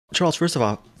Charles, first of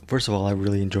all, I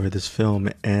really enjoyed this film,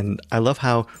 and I love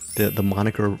how the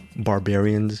moniker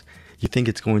Barbarians. You think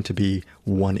it's going to be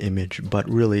one image, but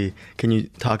really, can you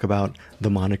talk about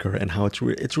the moniker and how it's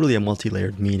really a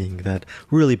multi-layered meaning that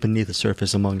really beneath the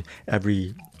surface among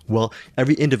every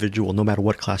individual, no matter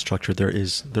what class structure there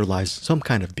lies some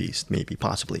kind of beast, maybe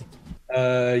possibly.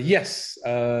 Yes,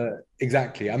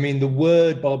 exactly. I mean, the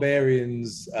word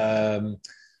barbarians, I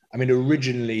mean,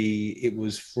 originally it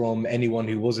was from anyone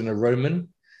who wasn't a Roman.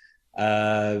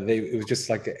 It was just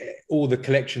like all the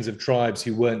collections of tribes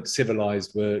who weren't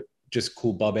civilized were just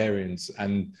called barbarians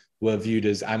and were viewed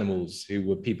as animals who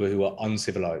were people who were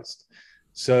uncivilized.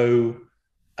 So,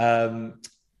 um,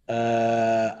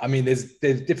 I mean, there's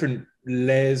different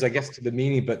layers, I guess, to the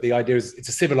meaning, but the idea is it's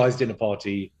a civilized dinner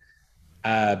party,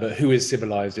 but who is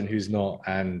civilized and who's not,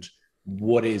 and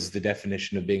what is the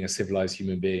definition of being a civilized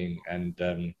human being, and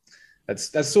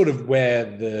that's sort of where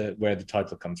the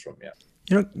title comes from. Yeah.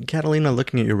 You know, Catalina,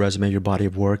 looking at your resume, your body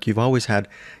of work, you've always had,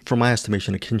 from my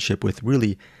estimation, a kinship with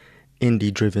really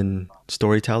indie-driven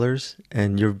storytellers,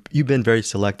 and you've been very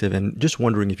selective. And just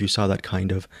wondering if you saw that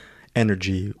kind of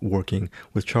energy working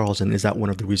with Charles, and is that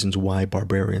one of the reasons why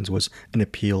Barbarians was an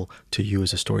appeal to you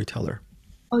as a storyteller?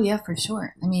 Oh yeah, for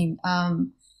sure. I mean,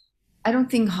 I don't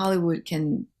think Hollywood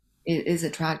is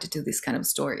attracted to this kind of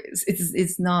stories.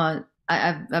 It's not.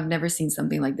 I've never seen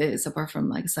something like this apart from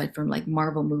like aside from like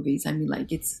Marvel movies. I mean, like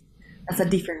that's a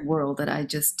different world that I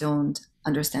just don't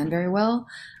understand very well.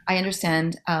 I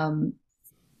understand a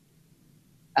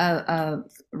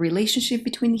relationship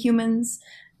between humans,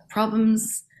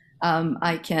 problems.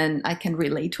 I can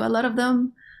relate to a lot of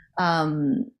them,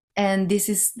 and this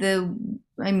is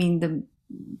I mean the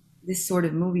this sort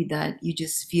of movie that you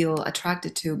just feel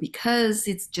attracted to because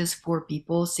it's just four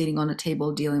people sitting on a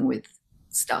table dealing with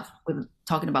stuff, with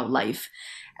talking about life,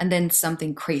 and then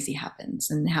something crazy happens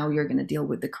and how you're going to deal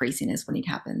with the craziness when it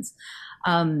happens.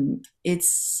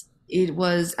 It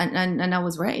was and I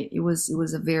was right. It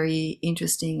was a very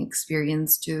interesting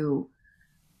experience to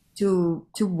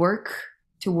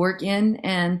work in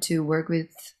and to work with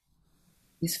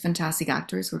these fantastic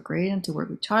actors who were great and to work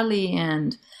with Charlie,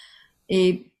 and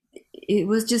it it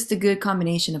was just a good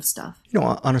combination of stuff. You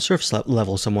know, on a surface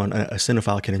level, a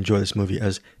cinephile, can enjoy this movie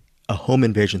as a home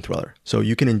invasion thriller. So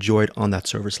you can enjoy it on that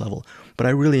surface level. But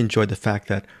I really enjoyed the fact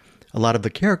that a lot of the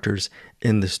characters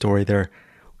in the story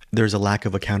there's a lack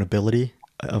of accountability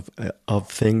of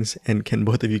things. And can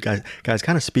both of you guys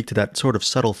kind of speak to that sort of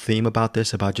subtle theme about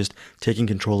this, about just taking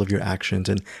control of your actions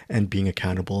and being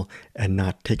accountable and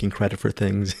not taking credit for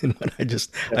things? And what I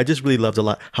just really loved a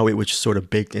lot how it was just sort of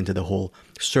baked into the whole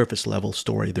surface level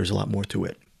story. There's a lot more to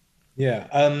it. Yeah.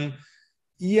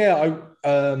 Yeah.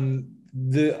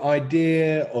 The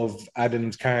idea of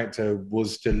Adam's character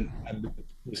was to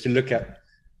look at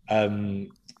um,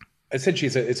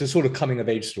 essentially it's a sort of coming of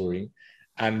age story,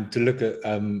 and to look at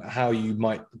how you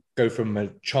might go from a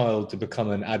child to become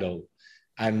an adult.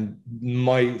 And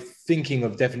my thinking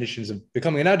of definitions of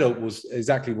becoming an adult was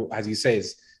exactly what, as you say,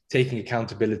 is taking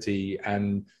accountability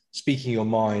and speaking your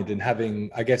mind and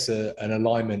having, I guess, an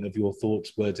alignment of your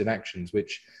thoughts, words, and actions,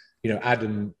 which,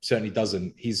 Adam certainly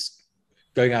doesn't. He's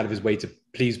going out of his way to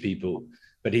please people,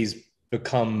 but he's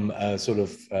become sort of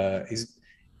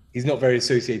he's not very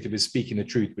associated with speaking the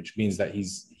truth, which means that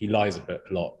he lies a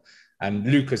lot. And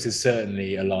Lucas is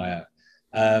certainly a liar.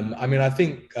 I mean, I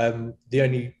think the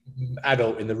only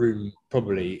adult in the room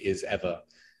probably is Eva.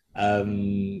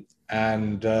 And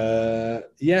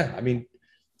yeah, I mean,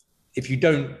 if you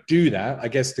don't do that, I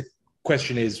guess the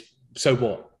question is, so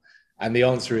what? And the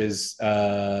answer is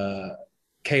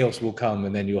chaos will come,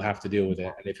 and then you'll have to deal with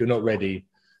it. And if you're not ready,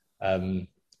 um,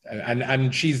 and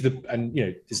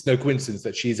it's no coincidence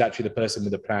that she's actually the person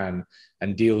with a plan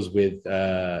and deals with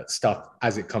stuff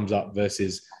as it comes up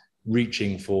versus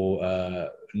reaching for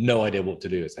no idea what to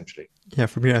do, essentially. Yeah,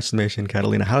 from your estimation,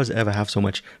 Catalina, how does Eva have so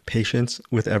much patience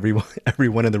with everyone,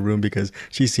 everyone in the room? Because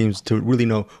she seems to really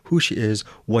know who she is,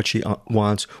 what she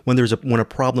wants. When a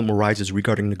problem arises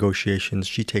regarding negotiations,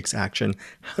 she takes action.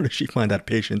 How does she find that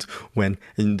patience when,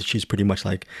 and she's pretty much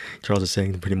like Charles is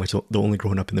saying, pretty much the only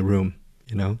grown up in the room,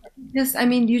 you know? Yes, I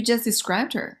mean, you just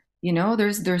described her.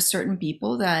 There's certain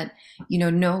people that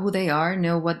know who they are,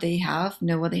 know what they have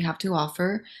to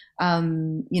offer.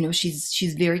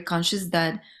 She's very conscious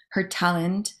that her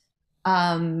talent.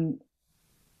 Um,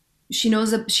 she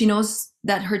knows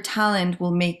that her talent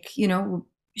will make.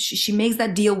 She makes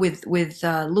that deal with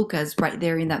Lucas right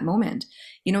there in that moment.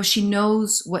 She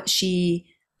knows what she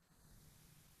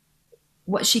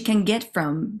can get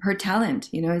from her talent.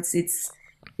 It's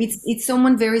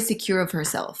someone very secure of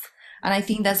herself. And I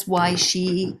think that's why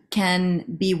she can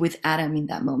be with Adam in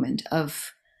that moment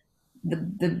of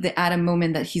the Adam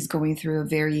moment that he's going through a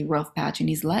very rough patch in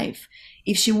his life.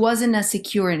 If she wasn't as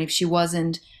secure and if she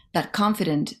wasn't that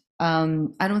confident,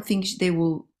 I don't think they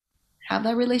will have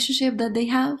that relationship that they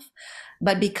have.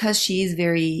 But because she's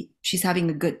having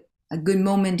a good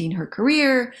moment in her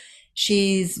career,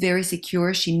 she's very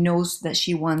secure. She knows that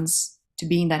she wants to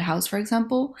be in that house, for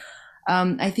example.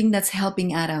 I think that's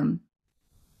helping Adam.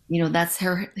 You know, that's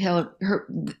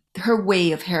her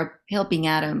way of helping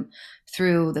Adam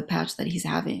through the patch that he's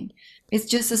having. It's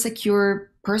just a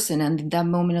secure person, and in that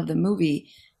moment of the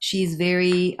movie, she's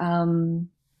very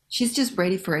she's just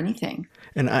ready for anything.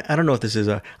 And I don't know if this is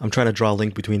I'm trying to draw a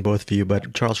link between both of you,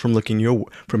 but Charles, from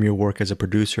from your work as a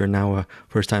producer and now a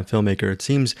first-time filmmaker, it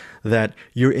seems that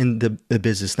you're in the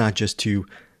business not just to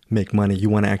make money. You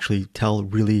want to actually tell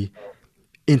really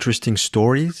interesting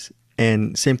stories.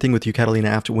 And same thing with you, Catalina.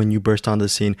 After when you burst onto the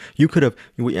scene, you could have,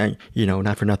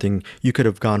 not for nothing, you could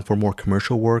have gone for more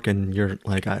commercial work. And you're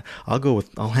like, I'll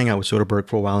hang out with Soderbergh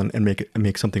for a while and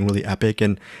make something really epic.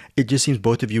 And it just seems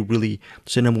both of you really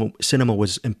cinema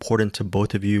was important to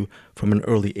both of you from an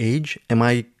early age. Am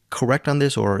I correct on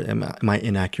this, or am I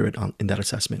inaccurate in that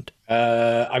assessment?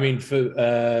 I mean,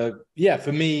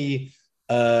 for me,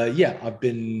 I've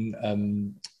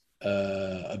been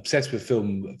obsessed with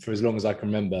film for as long as I can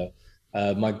remember.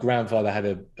 My grandfather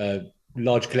had a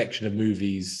large collection of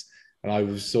movies, and I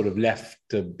was sort of left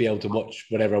to be able to watch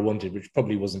whatever I wanted, which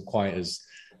probably wasn't quite as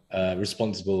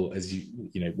responsible as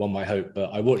one might hope. But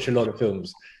I watched a lot of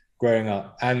films growing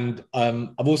up, and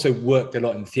I've also worked a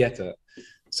lot in theatre.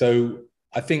 So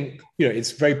I think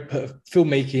it's very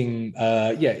filmmaking.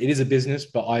 It is a business,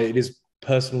 but it is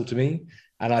personal to me,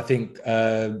 and I think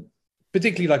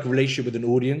particularly like a relationship with an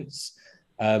audience.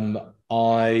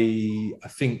 I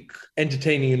think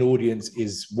entertaining an audience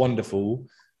is wonderful,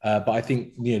 but I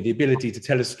think the ability to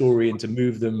tell a story and to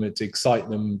move them, and to excite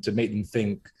them, to make them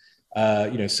think,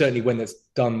 certainly when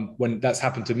that's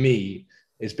happened to me,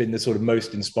 it's been the sort of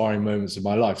most inspiring moments of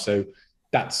my life. So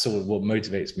that's sort of what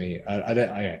motivates me.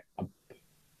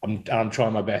 I'm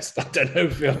trying my best. I don't know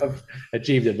if I've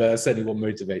achieved it, but that's certainly what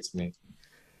motivates me.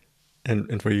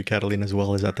 And for you, Catalina, as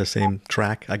well, is that the same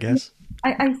track, I guess?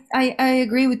 I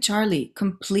agree with Charlie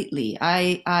completely.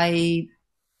 I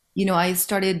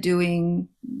started doing,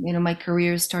 my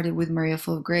career started with Maria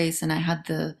Full of Grace, and I had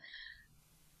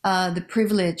the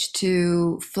privilege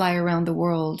to fly around the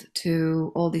world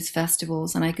to all these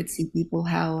festivals, and I could see people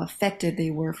how affected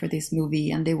they were for this movie,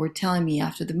 and they were telling me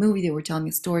after the movie, they were telling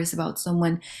me stories about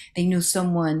someone they knew,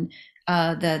 someone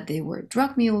that they were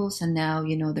drug mules, and now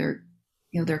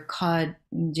they're caught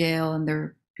in jail, and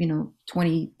they're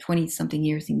 20 something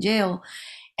years in jail.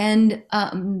 And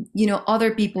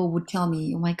other people would tell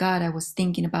me, oh my God, I was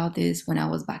thinking about this when I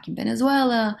was back in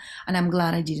Venezuela, and I'm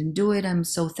glad I didn't do it. I'm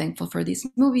so thankful for this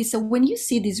movie. So when you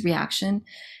see this reaction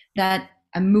that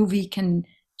a movie can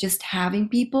just having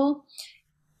people,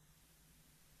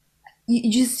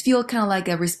 you just feel kind of like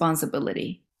a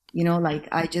responsibility, like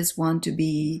I just want to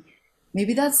be.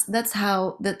 Maybe that's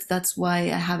why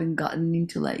I haven't gotten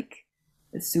into like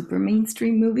the super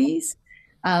mainstream movies,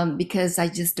 because I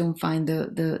just don't find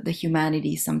the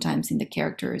humanity sometimes in the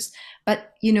characters.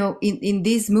 But in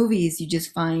these movies, you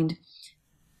just find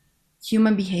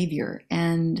human behavior,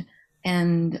 and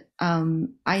I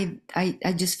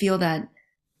just feel that,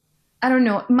 I don't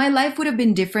know, my life would have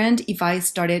been different if I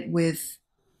started with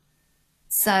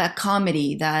a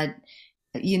comedy that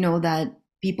that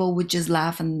people would just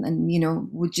laugh and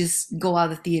would just go out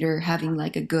of the theater having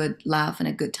like a good laugh and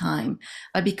a good time.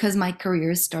 But because my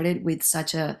career started with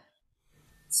such a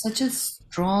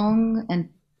strong, and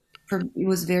it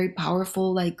was very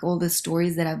powerful, like all the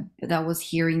stories that I was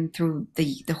hearing through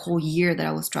the whole year that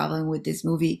I was traveling with this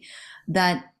movie,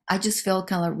 that I just felt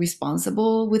kind of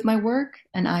responsible with my work,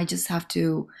 and I just have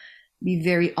to be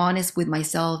very honest with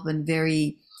myself and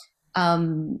very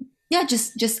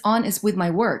just honest with my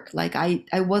work. Like I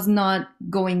was not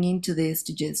going into this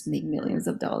to just make millions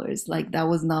of dollars. Like that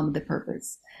was not the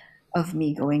purpose of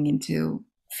me going into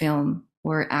film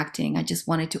or acting. I just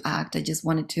wanted to act. I just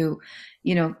wanted to,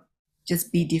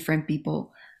 just be different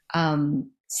people.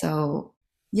 So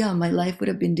yeah, my life would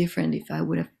have been different if I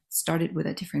would have started with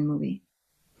a different movie.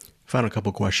 Found a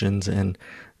couple questions, and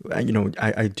I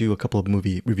do a couple of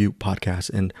movie review podcasts,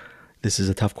 and this is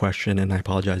a tough question, and I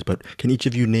apologize, but can each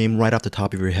of you name right off the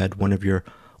top of your head one of your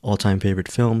all-time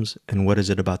favorite films, and what is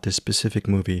it about this specific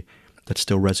movie that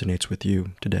still resonates with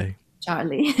you today?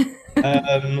 Charlie.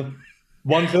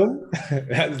 One film?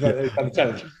 That's kind of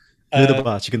challenge. You're the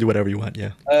boss. You can do whatever you want,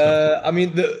 yeah. I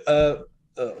mean,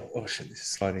 oh shit, this is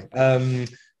sliding.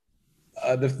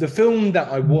 The film that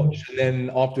I watched, and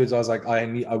then afterwards I was like,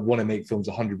 I want to make films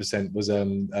 100%, was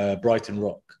Brighton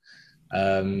Rock.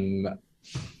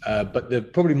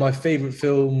 But probably my favorite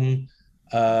film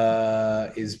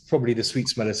is probably The Sweet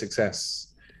Smell of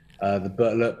Success, the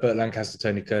Burt Lancaster,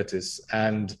 Tony Curtis.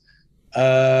 And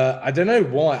I don't know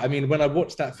why. I mean, when I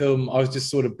watched that film, I was just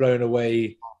sort of blown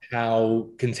away how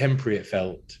contemporary it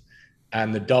felt,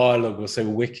 and the dialogue was so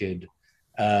wicked,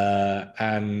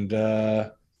 and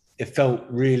it felt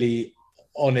really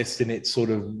honest in its sort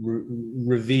of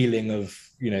revealing of,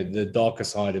 you know, the darker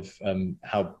side of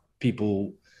how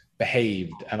people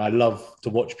behaved. And I love to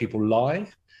watch people lie.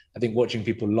 I think watching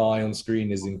people lie on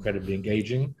screen is incredibly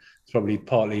engaging. It's probably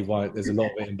partly why there's a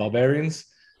lot of it in Barbarians.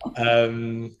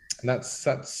 And that's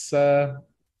I'll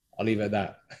leave it at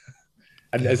that.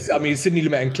 And I mean, Sidney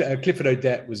Lumet and Clifford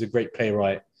Odette was a great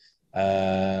playwright,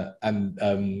 and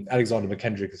Alexander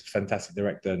McKendrick is a fantastic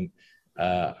director, and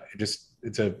it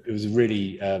was a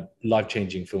really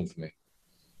life-changing film for me.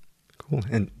 Cool.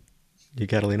 And you,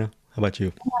 Catalina, how about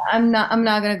you? I'm not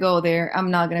gonna go there. I'm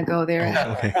not gonna go there.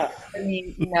 Oh, okay. I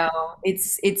mean, no,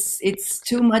 it's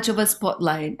too much of a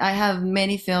spotlight. I have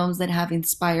many films that have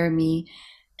inspired me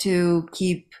to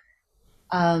keep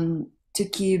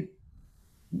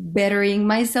bettering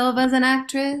myself as an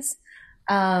actress.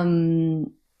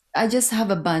 I just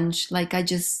have a bunch. Like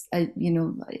you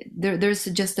know, there's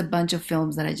just a bunch of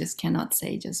films that I just cannot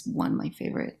say just one my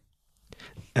favorite.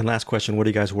 And last question, what are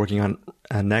you guys working on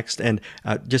next? And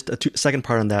just a second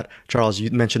part on that, Charles,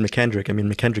 you mentioned McKendrick. I mean,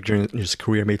 McKendrick during his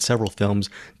career made several films.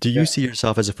 Do you see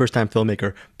yourself as a first-time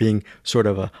filmmaker being sort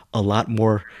of a lot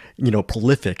more, you know,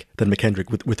 prolific than McKendrick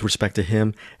with respect to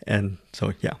him? And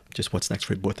so, yeah, just what's next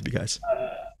for both of you guys?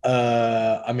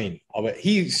 I mean,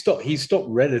 he stopped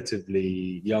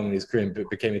relatively young in his career and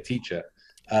became a teacher,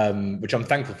 which I'm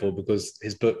thankful for, because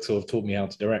his book sort of taught me how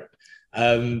to direct.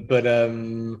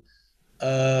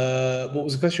 What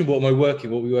was the question? What am I working?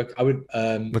 What we work? I would.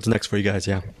 What's next for you guys?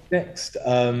 Yeah. Next,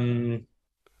 I mean,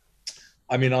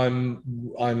 I'm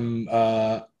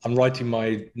writing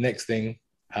my next thing,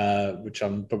 which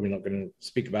I'm probably not going to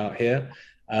speak about here.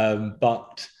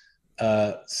 But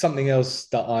something else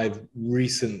that I've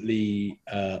recently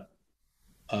I've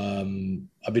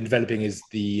been developing is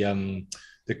the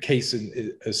case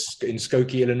in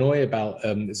Skokie, Illinois, about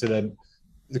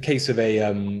the case of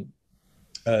a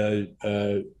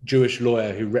Jewish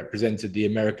lawyer who represented the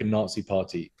American Nazi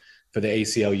Party for the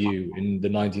ACLU in the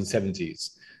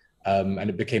 1970s, and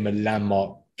it became a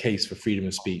landmark case for freedom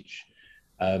of speech.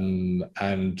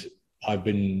 And I've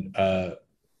been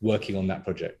working on that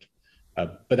project,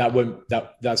 but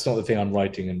that's not the thing I'm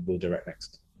writing and will direct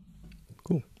next.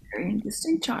 Cool. Very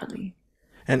interesting, Charlie.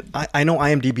 And I know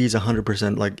IMDb is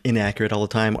 100% like inaccurate all the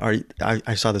time.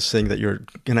 I saw this thing that you're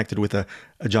connected with a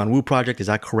John Woo project. Is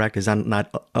that correct? Is that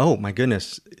not? Oh my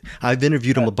goodness. I've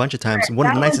interviewed him a bunch of times. One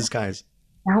of the nicest guys.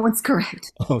 That one's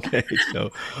correct. Okay.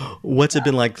 So what's it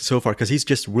been like so far? Because he's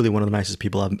just really one of the nicest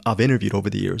people I've interviewed over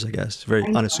the years, I guess. Very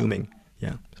unassuming.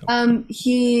 Yeah. So.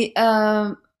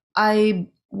 I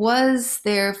was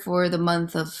there for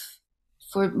most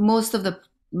of the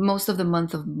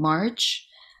month of March.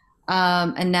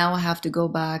 And now I have to go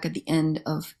back at the end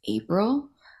of April.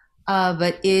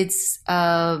 But it's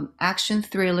action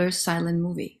thriller silent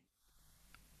movie.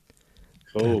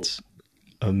 Cool. That's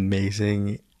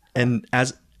amazing. And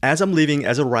as I'm leaving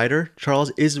as a writer,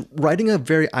 Charles, is writing a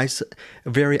very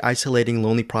isolating,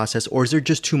 lonely process, or is there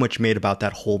just too much made about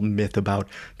that whole myth about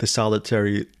the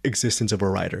solitary existence of a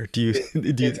writer?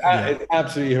 It's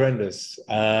absolutely horrendous,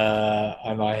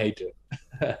 and I hate it.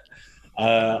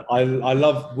 I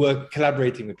love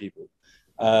collaborating with people.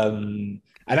 And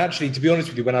actually, to be honest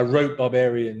with you, when I wrote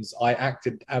Barbarians, I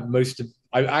acted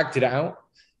it out,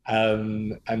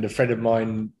 and a friend of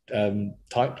mine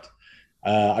typed.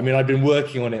 I mean, I'd been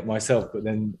working on it myself, but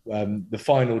then the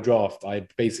final draft, I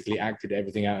basically acted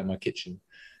everything out in my kitchen.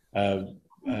 So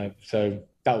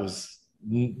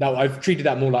I've treated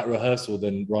that more like rehearsal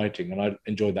than writing, and I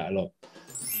enjoyed that a lot.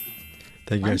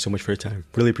 Thank you guys so much for your time.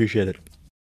 Really appreciate it.